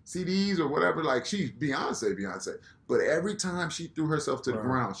 CDs or whatever. Like she's Beyonce. But every time she threw herself to the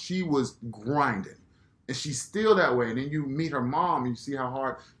ground, she was grinding. And she's still that way. And then you meet her mom and you see how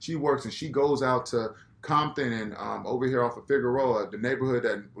hard she works. And she goes out to Compton and over here off of Figueroa, the neighborhood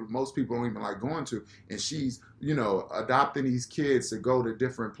that most people don't even like going to. And she's, adopting these kids to go to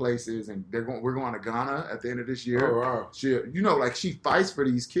different places. And we're going to Ghana at the end of this year. Oh, wow. She, she fights for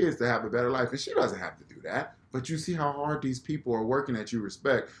these kids to have a better life. And she doesn't have to do that. But you see how hard these people are working that you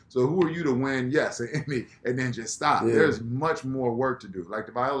respect. So who are you to win, yes, an Emmy, and then just stop? Yeah. There's much more work to do. Like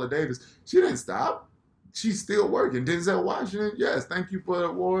the Viola Davis, she didn't stop. She's still working. Denzel Washington, yes, thank you for the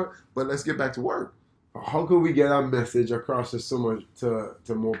award, but let's get back to work. How could we get our message across to so much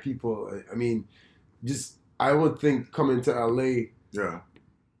to more people? I mean, I would think coming to LA. Yeah.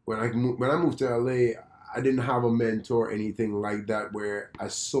 When I moved to LA, I didn't have a mentor or anything like that where I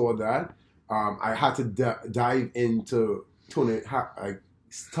saw that. I had to dive into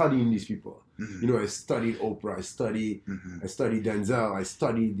studying these people. Mm-hmm. I studied Oprah. I studied Denzel. I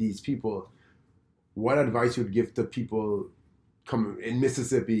studied these people. What advice you would give to people coming in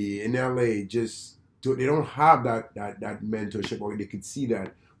Mississippi, in LA? They don't have that mentorship, or they could see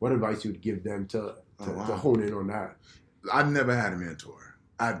that. What advice you would give them to hone in on that? I've never had a mentor.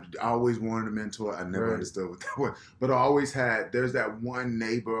 I always wanted a mentor. I never understood what that was. But I always there's that one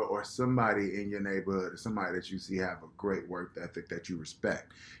neighbor or somebody in your neighborhood, or somebody that you see have a great work ethic that you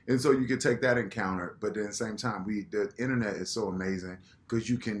respect. And so you can take that encounter, but then at the same time, the internet is so amazing because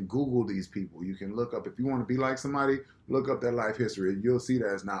you can Google these people. You can look up, if you want to be like somebody, look up their life history. You'll see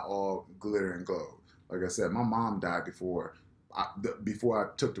that it's not all glitter and gold. Like I said, my mom died before before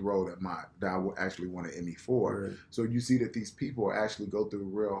I took the role that I actually won an Emmy for. Right. So you see that these people actually go through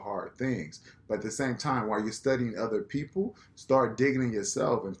real hard things. But at the same time, while you're studying other people, start digging in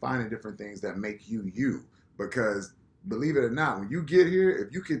yourself and finding different things that make you you. Because believe it or not, when you get here,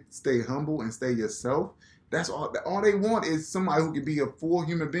 if you could stay humble and stay yourself, that's all they want is somebody who can be a full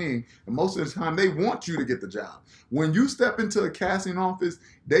human being. And most of the time, they want you to get the job. When you step into a casting office,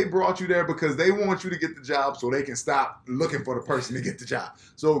 they brought you there because they want you to get the job so they can stop looking for the person to get the job.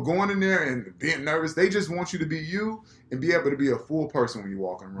 So going in there and being nervous, they just want you to be you and be able to be a full person when you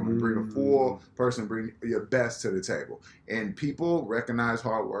walk in the room and bring a full person, bring your best to the table. And people recognize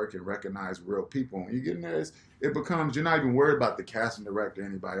hard work and recognize real people. When you get in there, it becomes, you're not even worried about the casting director or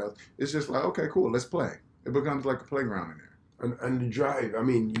anybody else. It's just like, okay, cool, let's play. It becomes like a playground in there. And the drive, I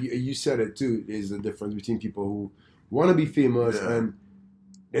mean, you said it too, is the difference between people who want to be famous and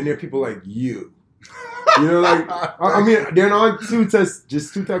there are people like you. You know, like, I mean, they're not two types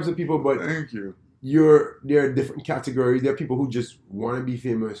of people, but thank you. There are different categories. There are people who just want to be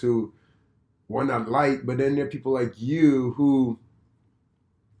famous, who want that light, but then there are people like you who,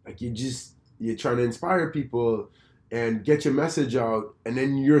 like, you're trying to inspire people and get your message out, and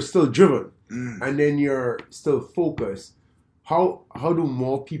then you're still driven. And then you're still focused. How do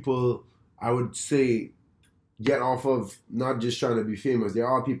more people, I would say, get off of not just trying to be famous? There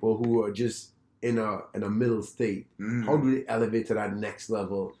are people who are just in a middle state. How do they elevate to that next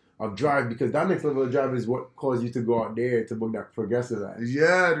level of drive? Because that next level of drive is what caused you to go out there to book that Progressive act.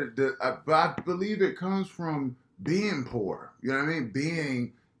 Yeah, I believe it comes from being poor. You know what I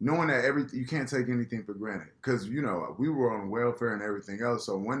mean? Knowing that you can't take anything for granted. Because, you know, we were on welfare and everything else.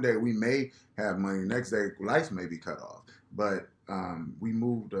 So one day we may have money. Next day, lights may be cut off. But we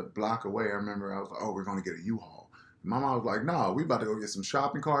moved a block away. I remember I was like, oh, we're going to get a U-Haul. My mom was like, no, we about to go get some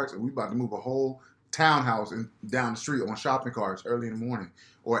shopping carts. And we about to move a whole townhouse down the street on shopping carts early in the morning.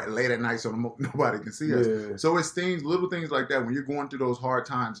 Or late at night so nobody can see us. Yeah. So it's little things like that. When you're going through those hard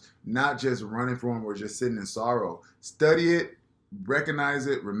times, not just running from them or just sitting in sorrow. Study it. Recognize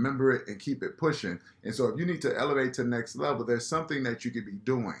it, remember it, and keep it pushing. And so if you need to elevate to the next level, there's something that you could be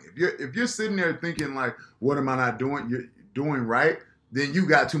doing. If you're sitting there thinking like, what am I not doing? You're doing right, then you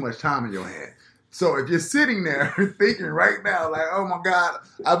got too much time in your head. So if you're sitting there thinking right now, like, oh my God,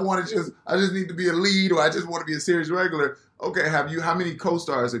 I just need to be a lead, or I just want to be a series regular. Okay, how many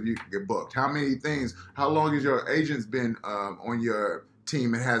co-stars have you get booked? How many things? How long has your agents been on your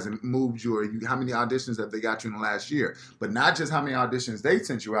team and hasn't moved you, or how many auditions have they got you in the last year? But not just how many auditions they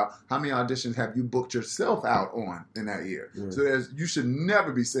sent you out, how many auditions have you booked yourself out on in that year? Yeah. So you should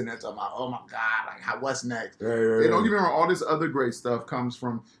never be sitting there talking about, oh my God, like what's next? Right. Don't get me wrong, all this other great stuff comes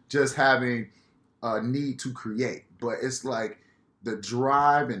from just having a need to create. But it's like the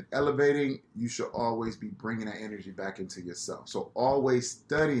drive and elevating, you should always be bringing that energy back into yourself. So always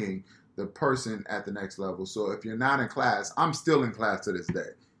studying the person at the next level. So if you're not in class, I'm still in class to this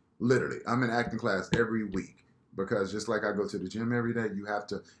day. Literally, I'm in acting class every week because just like I go to the gym every day, you have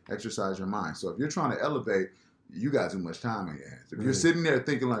to exercise your mind. So if you're trying to elevate, you got too much time on your hands. If you're sitting there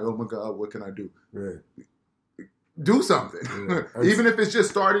thinking like, oh my God, what can I do? Do something. Even if it's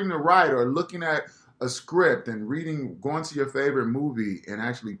just starting to write or looking at a script and reading, going to your favorite movie and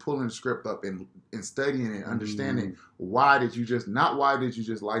actually pulling the script up and studying and understanding why did you just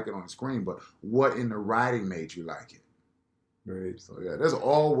like it on the screen, but what in the writing made you like it. Right. So yeah, there's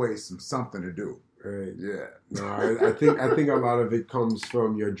always something to do. Right. Yeah. No, I think a lot of it comes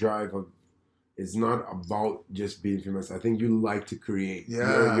from your drive of, it's not about just being famous. I think you like to create.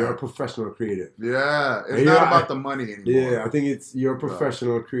 Yeah. You're a professional creative. Yeah. It's not about the money anymore. Yeah, I think you're a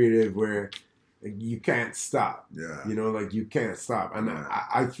professional creative where you can't stop. Yeah. You know, like you can't stop. And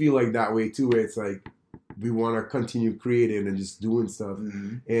I feel like that way too, where it's like we want to continue creating and just doing stuff.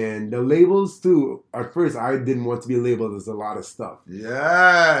 Mm-hmm. And the labels too, at first I didn't want to be labeled as a lot of stuff.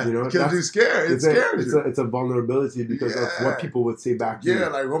 Yeah. You know, because you're scared. It's a vulnerability because of what people would say back to you. Yeah,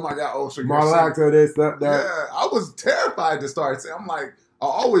 like, oh my God, so model actor, this, that. Yeah, I was terrified to start saying, I'm like, I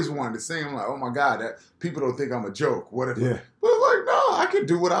always wanted to sing. I'm like, oh my God, that people don't think I'm a joke. What if? Yeah. But like, no, I can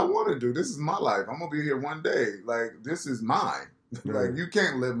do what I want to do. This is my life. I'm gonna be here one day. Like, this is mine. Like, you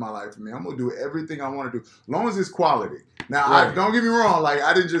can't live my life for me. I'm gonna do everything I want to do, as long as it's quality. Now, don't get me wrong. Like,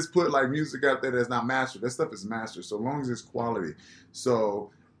 I didn't just put like music out there that's not mastered. That stuff is mastered. So long as it's quality.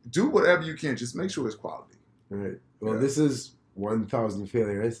 So do whatever you can. Just make sure it's quality. Right. Well, this is 1,000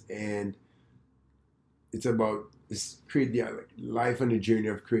 Failures, and it's about create the life and the journey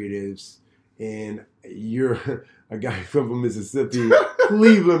of creatives. And you're a guy from Mississippi,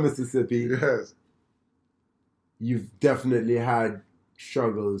 Cleveland, Mississippi. Yes. You've definitely had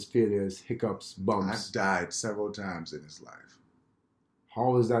struggles, failures, hiccups, bumps. I've died several times in this life.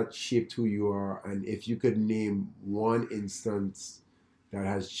 How has that shaped who you are? And if you could name one instance that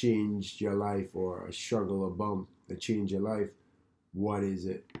has changed your life, or a struggle, a bump that changed your life, what is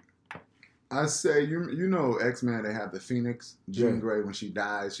it? I say, you know, X-Men, they have the Phoenix. Jean Yeah. Grey, when she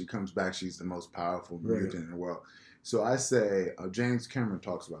dies, she comes back. She's the most powerful Right. mutant in the world. So I say, James Cameron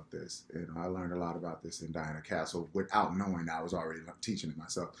talks about this. I learned a lot about this in Diana Castle without knowing. I was already teaching it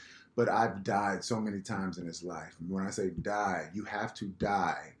myself. But I've died so many times in this life. When I say die, you have to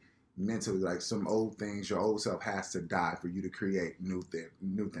die mentally. Like some old things, your old self has to die for you to create new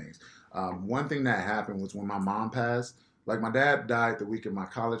things. One thing that happened was when my mom passed. Like my dad died the week of my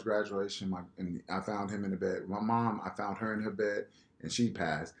college graduation, and I found him in the bed. My mom, I found her in her bed, and she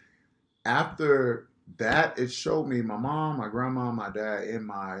passed. After that, it showed me my mom, my grandma, my dad, and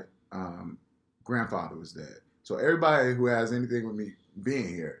my grandfather was dead. So everybody who has anything with me being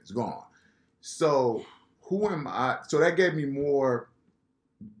here is gone. So who am I? So that gave me more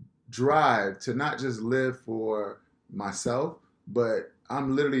drive to not just live for myself, but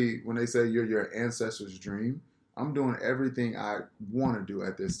I'm literally, when they say you're your ancestors' dream, I'm doing everything I want to do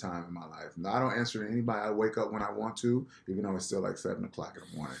at this time in my life. Now, I don't answer to anybody. I wake up when I want to, even though it's still like 7 o'clock in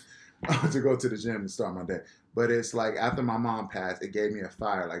the morning, to go to the gym and start my day. But it's like after my mom passed, it gave me a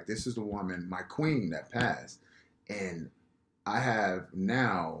fire. Like, this is the woman, my queen, that passed. And I have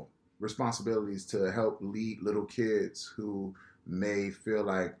now responsibilities to help lead little kids who may feel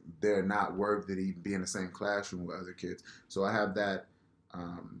like they're not worthy to even be in the same classroom with other kids. So I have that.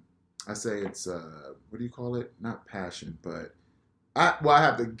 I say it's what do you call it? Not passion, but I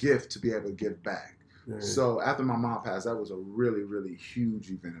have the gift to be able to give back. Right. So after my mom passed, that was a really, really huge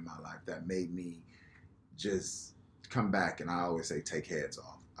event in my life that made me just come back. And I always say, take heads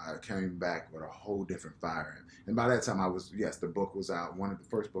off. I came back with a whole different fire. And by that time, the book was out. The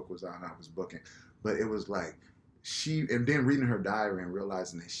first book was out, and I was booking. But it was like and then reading her diary and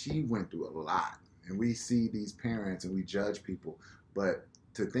realizing that she went through a lot. And we see these parents and we judge people, but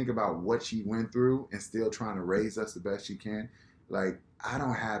to think about what she went through and still trying to raise us the best she can, like, I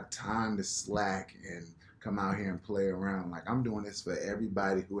don't have time to slack and come out here and play around. Like, I'm doing this for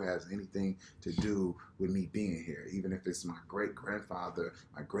everybody who has anything to do with me being here, even if it's my great-grandfather,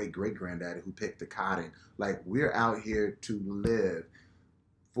 my great-great-granddaddy who picked the cotton. Like, we're out here to live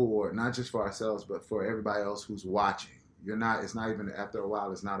for, not just for ourselves, but for everybody else who's watching. It's not even, after a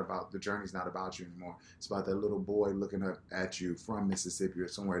while, the journey's not about you anymore. It's about that little boy looking up at you from Mississippi or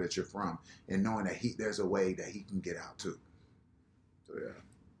somewhere that you're from, and knowing that there's a way that he can get out too. So yeah.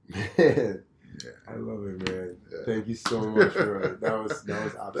 Yeah. I love it, man. Yeah. Thank you so much for it. That was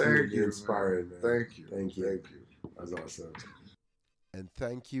absolutely inspiring, man. Thank you. That was awesome. And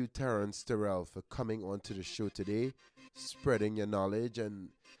thank you, Terrence Terrell, for coming onto the show today, spreading your knowledge and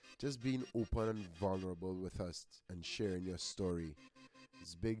just being open and vulnerable with us and sharing your story.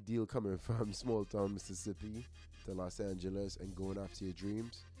 It's a big deal coming from small town Mississippi to Los Angeles and going after your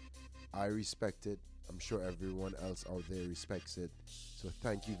dreams. I respect it. I'm sure everyone else out there respects it. So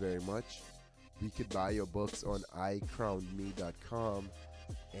thank you very much. We could buy your books on iCrownedMe.com.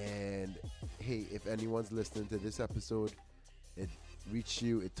 And hey, if anyone's listening to this episode, it reached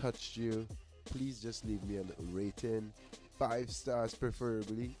you, it touched you, please just leave me a little rating. 5 stars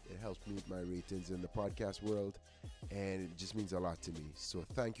preferably. It helps me with my ratings in the podcast world, and it just means a lot to me. So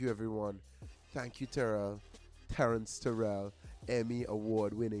thank you, everyone. Thank you, Terrence Terrell, Emmy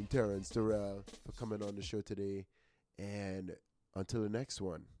award-winning Terrence Terrell, for coming on the show today. And until the next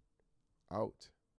one, out.